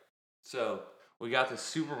right. So, we got the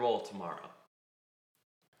Super Bowl tomorrow.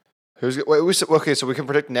 Okay, so we can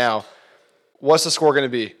predict now. What's the score going to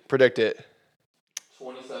be? Predict it.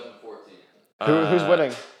 27-14. Who's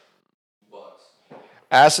winning? Bucks.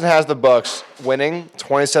 Addison has the Bucks winning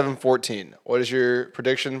 27-14. What is your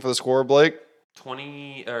prediction for the score, Blake?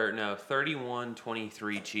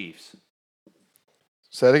 31-23 Chiefs.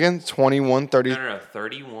 Say that again. 21-30. No,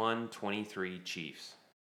 31-23 Chiefs.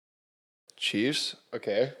 Chiefs.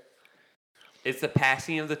 Okay. It's the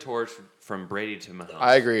passing of the torch from Brady to Mahomes.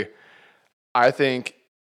 I agree. I think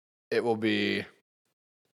it will be,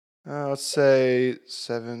 let's say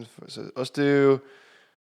 7. Let's do.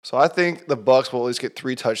 So I think the Bucks will at least get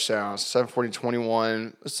 3 touchdowns.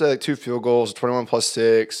 7-14-21. Let's say like 2 field goals. 21 plus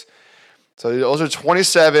 6. So those are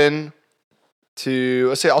 27 to.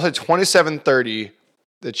 I'll say 27-30.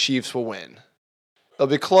 The Chiefs will win. They'll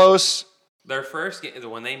be close. Their first game,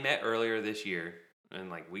 when they met earlier this year, in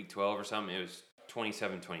like week 12 or something, it was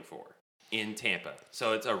 27-24 in Tampa.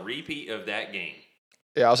 So it's a repeat of that game.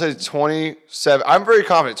 Yeah, I'll say 27. I'm very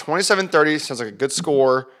confident. 27-30 sounds like a good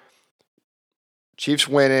score. Chiefs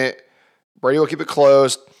win it. Brady will keep it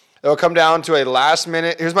close. It'll come down to a last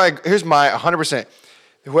minute. Here's my 100%.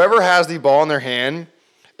 Whoever has the ball in their hand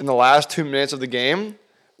in the last 2 minutes of the game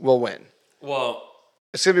will win. Well,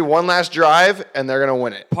 it's going to be one last drive, and they're going to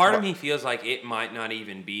win it. Part of me feels like it might not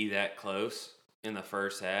even be that close in the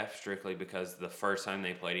first half, strictly because the first time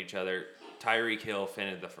they played each other, Tyreek Hill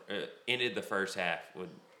ended the first half with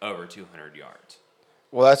over 200 yards.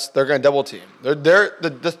 Well, they're going to double team.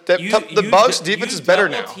 The Bucks defense is better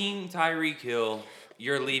now. Double team Tyreek Hill,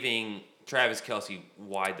 you're leaving Travis Kelce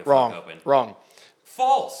wide the Wrong. fuck open. Wrong.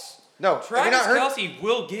 False. No, Travis Kelce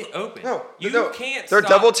will get open. No, Can't. They're stop.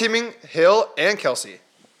 double teaming Hill and Kelce.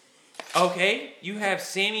 Okay, you have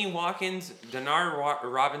Sammy Watkins, Denard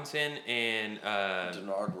Robinson, and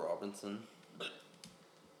Denard Robinson.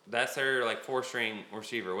 That's their like 4-string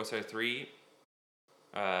receiver. What's their 3?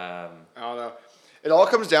 I don't know. It all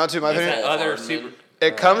comes down to my opinion. Other super.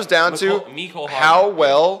 It comes down to Mecole how Hardman.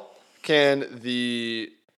 well can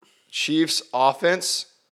the Chiefs' offense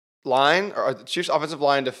line or the Chiefs' offensive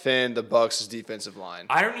line defend the Bucks' defensive line.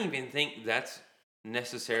 I don't even think that's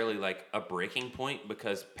necessarily like a breaking point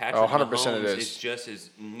because Patrick 100% Mahomes it is just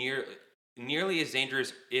as nearly as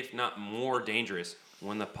dangerous, if not more dangerous,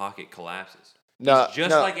 when the pocket collapses. No, He's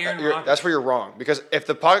just like Aaron Rodgers. That's where you're wrong. Because if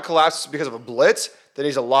the pocket collapses because of a blitz, then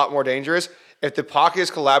he's a lot more dangerous. If the pocket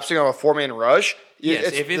is collapsing on a 4-man rush,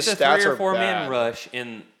 yes, if it's the a stats 3 or are 4-man bad. rush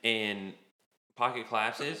and pocket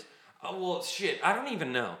collapses, well, shit, I don't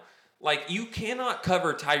even know. Like, you cannot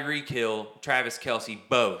cover Tyreek Hill, Travis Kelce,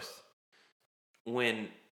 both when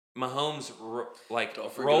Mahomes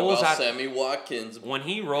rolls out. Sammy Watkins. When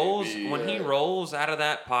he rolls out of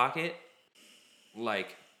that pocket,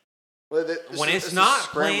 like. When it's not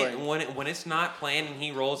playing and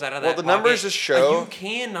he rolls out of that the pocket, numbers just show you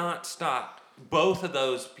cannot stop both of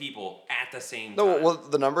those people at the same time. No, well,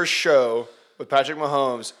 the numbers show with Patrick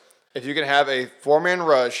Mahomes, if you can have a 4-man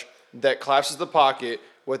rush that collapses the pocket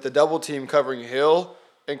with the double team covering Hill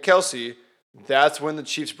and Kelce, that's when the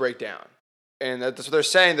Chiefs break down. And that's what they're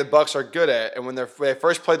saying the Bucks are good at. And when they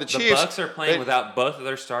first played the Chiefs, the Bucks are playing without both of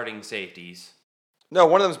their starting safeties. No,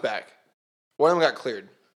 one of them's back. One of them got cleared.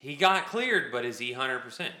 He got cleared, but is he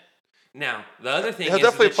 100%? Now, the other thing He'll is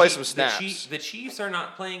definitely play some snaps. The Chiefs are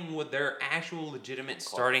not playing with their actual legitimate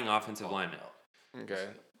starting offensive linemen. Okay.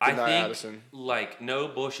 I think, Addison. like, no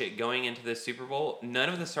bullshit, going into this Super Bowl, none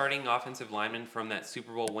of the starting offensive linemen from that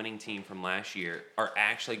Super Bowl winning team from last year are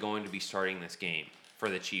actually going to be starting this game for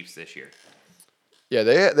the Chiefs this year. Yeah,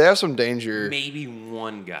 they have some danger. Maybe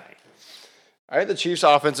one guy. I think the Chiefs'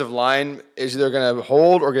 offensive line is either going to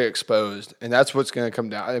hold or get exposed, and that's what's going to come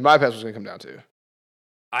down. In my opinion, what's going to come down to.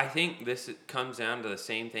 I think this comes down to the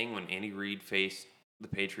same thing when Andy Reid faced the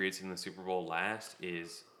Patriots in the Super Bowl last.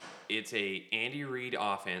 It's a Andy Reid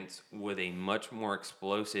offense with a much more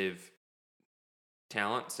explosive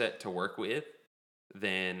talent set to work with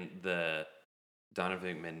than the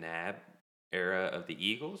Donovan McNabb era of the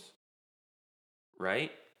Eagles,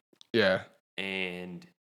 right? Yeah. And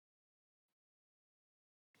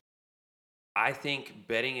I think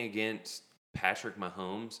betting against Patrick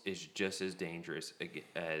Mahomes is just as dangerous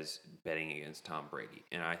as betting against Tom Brady.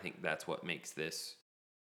 And I think that's what makes this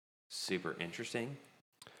super interesting.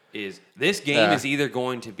 Is this game is either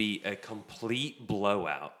going to be a complete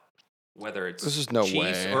blowout, whether it's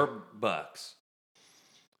Chiefs or Bucks,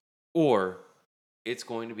 or it's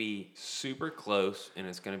going to be super close and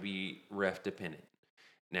it's going to be ref dependent.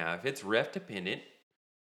 Now, if it's ref dependent,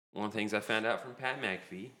 one of the things I found out from Pat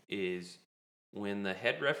McAfee is when the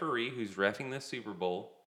head referee who's reffing the Super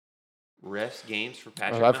Bowl refs games for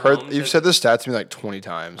Patrick Mahomes. You've said this stat to me like 20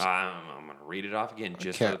 times. I'm going to read it off again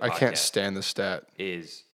I can't stand the stat.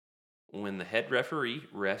 Is when the head referee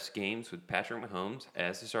refs games with Patrick Mahomes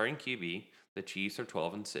as the starting QB, the Chiefs are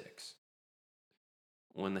 12-6.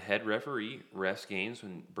 When the head referee refs games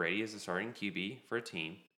when Brady is the starting QB for a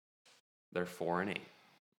team, they're 4-8.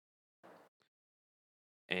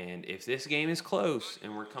 And if this game is close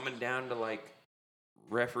and we're coming down to like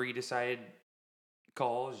referee decided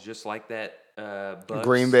calls, just like that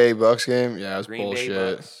Green Bay Bucks game, yeah, it was Green bullshit.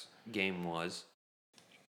 Bay Bucks game was,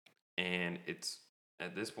 and it's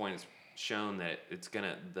at this point it's shown that it's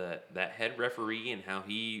gonna that head referee and how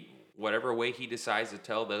whatever way he decides to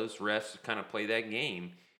tell those refs to kind of play that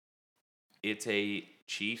game, it's a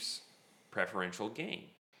Chiefs preferential game,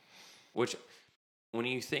 which. When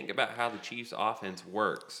you think about how the Chiefs offense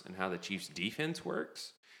works and how the Chiefs defense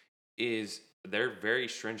works, is they're very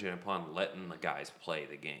stringent upon letting the guys play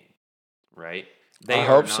the game, right? I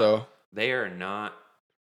hope so. They are not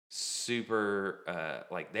super,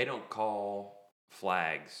 they don't call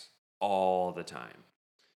flags all the time.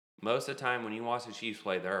 Most of the time when you watch the Chiefs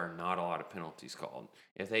play, there are not a lot of penalties called.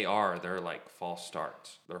 If they are, they're like false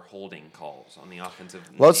starts. They're holding calls on the offensive.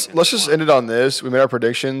 Let's just end it on this. We made our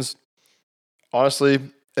predictions. Honestly,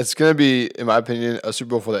 it's going to be, in my opinion, a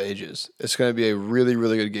Super Bowl for the ages. It's going to be a really,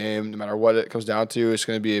 really good game, no matter what it comes down to. It's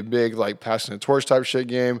going to be a big, like, passing the torch type shit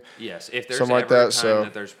game. Yes, if there's something ever like that, a time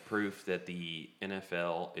that there's proof that the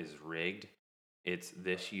NFL is rigged, It's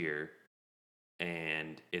this year,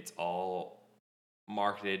 and it's all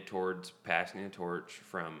marketed towards passing the torch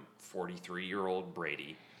from 43-year-old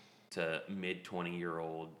Brady to mid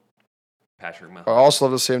 20-year-old Patrick Mahomes. I also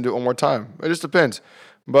love to see him do it one more time. It just depends.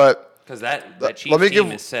 But Because that let Chiefs me team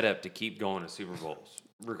give- is set up to keep going to Super Bowls,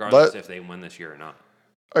 regardless Let- if they win this year or not.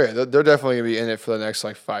 okay, they're definitely going to be in it for the next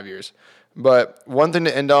 5 years. But one thing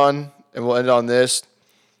to end on, and we'll end on this,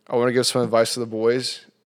 I want to give some advice to the boys.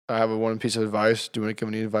 I have one piece of advice. Do you want to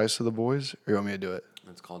give any advice to the boys, or you want me to do it?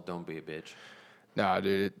 It's called Don't Be a Bitch. Nah,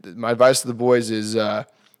 dude. My advice to the boys is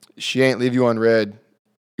she ain't leave you on red.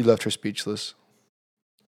 You left her speechless.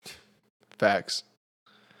 Facts.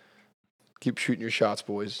 Keep shooting your shots,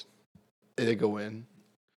 boys. They go in.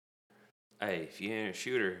 Hey, if you ain't a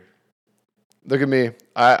shooter, Look at me.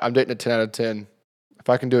 I'm dating a 10 out of 10. If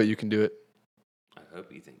I can do it, you can do it. I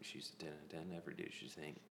hope you think she's a 10 out of 10. Never do she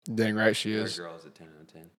think. Dang right she Our is. girl is a 10 out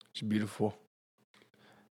of 10. She's beautiful.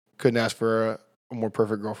 Couldn't ask for a more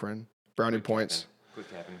perfect girlfriend. Brownie Quit points. capping. Quit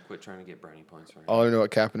capping. Quit trying to get brownie points from her. I don't even know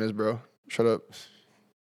what capping is, bro. Shut up.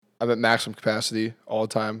 I'm at maximum capacity all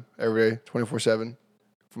the time, every day, 24/7,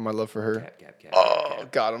 for my love for her. Cap. Oh,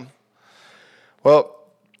 got him. Well,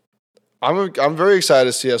 I'm very excited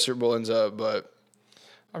to see how Super Bowl ends up, but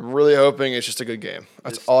I'm really hoping it's just a good game.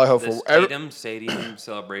 That's all I hope this for. Tatum Stadium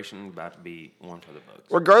celebration about to be one for the books.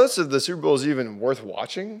 Regardless if the Super Bowl is even worth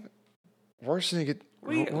watching, we're just gonna get.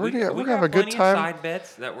 We're gonna have a good time. Side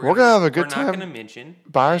bets that We're gonna have a good we're time not going to mention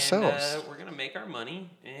by and, ourselves. we're going to make our money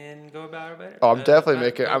and go about our better. Oh, I'm definitely about-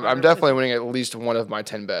 making. go I'm, about I'm our definitely business. winning at least one of my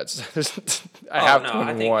 10 bets. I Oh, have no,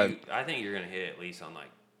 to win one. I think you're going to hit at least on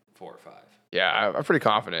 4 or 5. Yeah, I'm pretty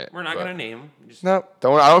confident. We're not but- going to name them. Just No,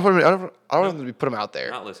 don't. I don't put them. I don't want them to put them out there.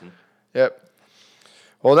 not listen. Yep.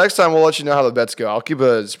 Well, next time we'll let you know how the bets go. I'll keep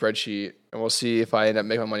a spreadsheet and we'll see if I end up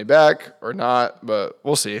making my money back or not. But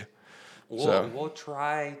we'll see. We'll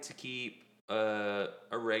try to keep a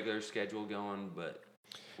regular schedule going, but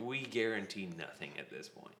we guarantee nothing at this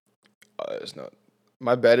point. It's not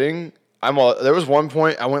my betting. There was one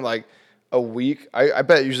point I went a week. I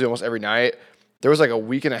bet usually almost every night. There was a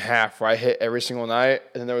week and a half where I hit every single night,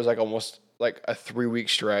 and then there was almost a 3-week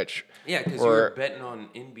stretch. Yeah, because you were betting on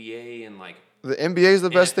NBA and The NBA is the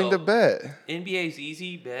best thing to NFL. bet. NBA's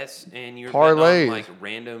easy bets, and you're Parlays. betting on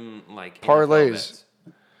random NFL Parlays. bets.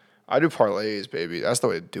 I do parlays, baby. That's the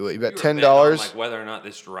way to do it. You bet You were betting $10. on, whether or not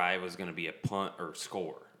this drive was going to be a punt or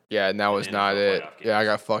score. Yeah, and that was NFL not it. playoff Yeah, I games.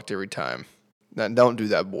 got fucked every time. Now, don't do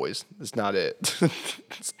that, boys. It's not it.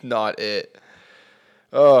 It's not it.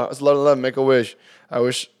 Oh, it's 11:11. Make a wish. I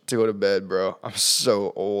wish to go to bed, bro. I'm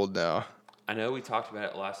so old now. I know we talked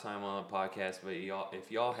about it last time on the podcast, but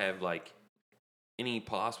if y'all have any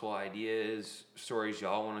possible ideas, stories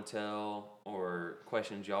y'all want to tell, or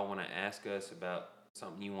questions y'all want to ask us about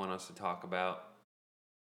something you want us to talk about,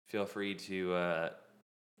 feel free to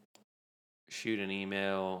shoot an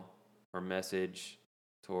email or message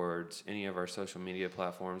towards any of our social media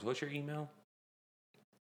platforms. What's your email?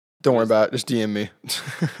 Don't worry about it. Just DM me.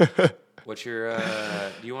 What's your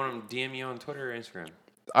do you want them to DM you on Twitter or Instagram?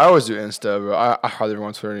 I always do Insta, bro. I hardly ever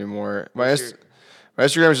on Twitter anymore. My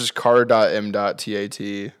Instagram is just carter.m.tat.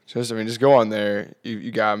 Just go on there.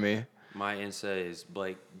 You got me. My Insta is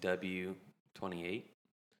BlakeW28.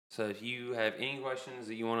 So if you have any questions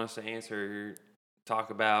that you want us to answer,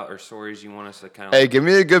 talk about, or stories you want us to kind of... Hey, give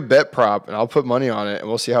me a good bet prop, and I'll put money on it, and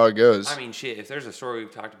we'll see how it goes. I mean, shit, if there's a story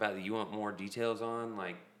we've talked about that you want more details on,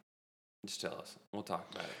 just tell us. We'll talk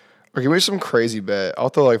about it. Or give me some crazy bet. I'll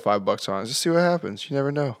throw $5 on it. Just see what happens. You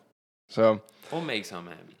never know. So, We'll make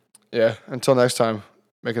something happen. yeah, until next time,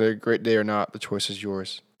 make it a great day or not. The choice is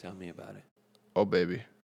yours. Tell me about it. Oh, baby.